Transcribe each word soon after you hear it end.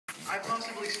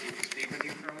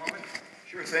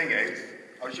Sure thing, Abe.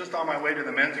 I was just on my way to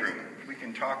the men's room. We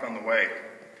can talk on the way.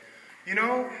 You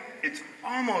know, it's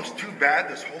almost too bad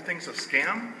this whole thing's a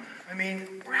scam. I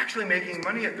mean, we're actually making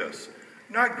money at this.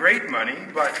 Not great money,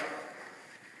 but...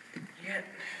 Yet,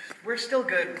 we're still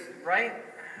good, right?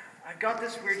 I've got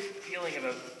this weird feeling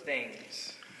about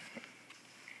things.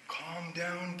 Calm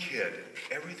down, kid.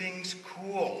 Everything's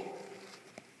cool.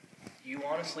 You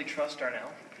honestly trust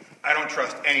Darnell? I don't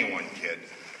trust anyone, kid.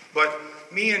 But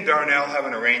me and Darnell have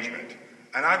an arrangement,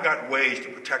 and I've got ways to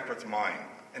protect what's mine,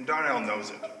 and Darnell knows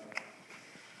it.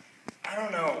 I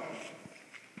don't know.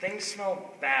 Things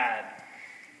smell bad.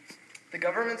 The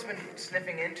government's been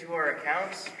sniffing into our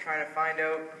accounts, trying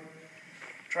to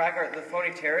track the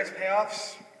phony terrorist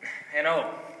payoffs. And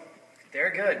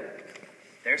they're good.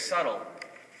 They're subtle,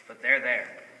 but they're there.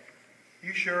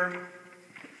 You sure?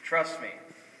 Trust me,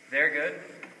 they're good,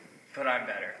 but I'm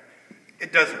better.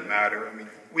 It doesn't matter. I mean,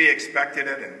 we expected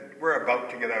it, and we're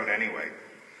about to get out anyway.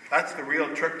 That's the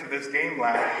real trick to this game,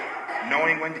 lad.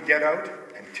 Knowing when to get out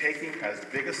and taking as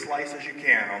big a slice as you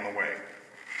can on the way.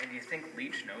 And do you think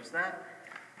Leach knows that?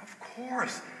 Of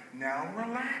course. Now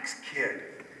relax, kid.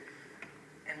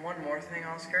 And one more thing,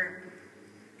 Oscar.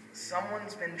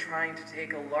 Someone's been trying to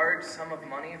take a large sum of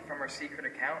money from our secret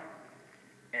account,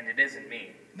 and it isn't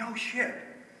me. No shit.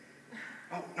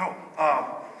 Oh, no.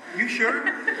 You sure?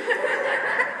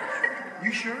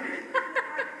 You sure?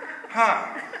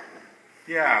 Huh.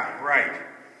 Yeah, right.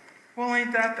 Well,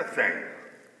 ain't that the thing?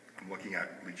 I'm looking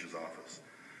at Leach's office.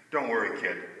 Don't worry,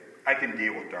 kid. I can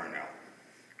deal with Darnell.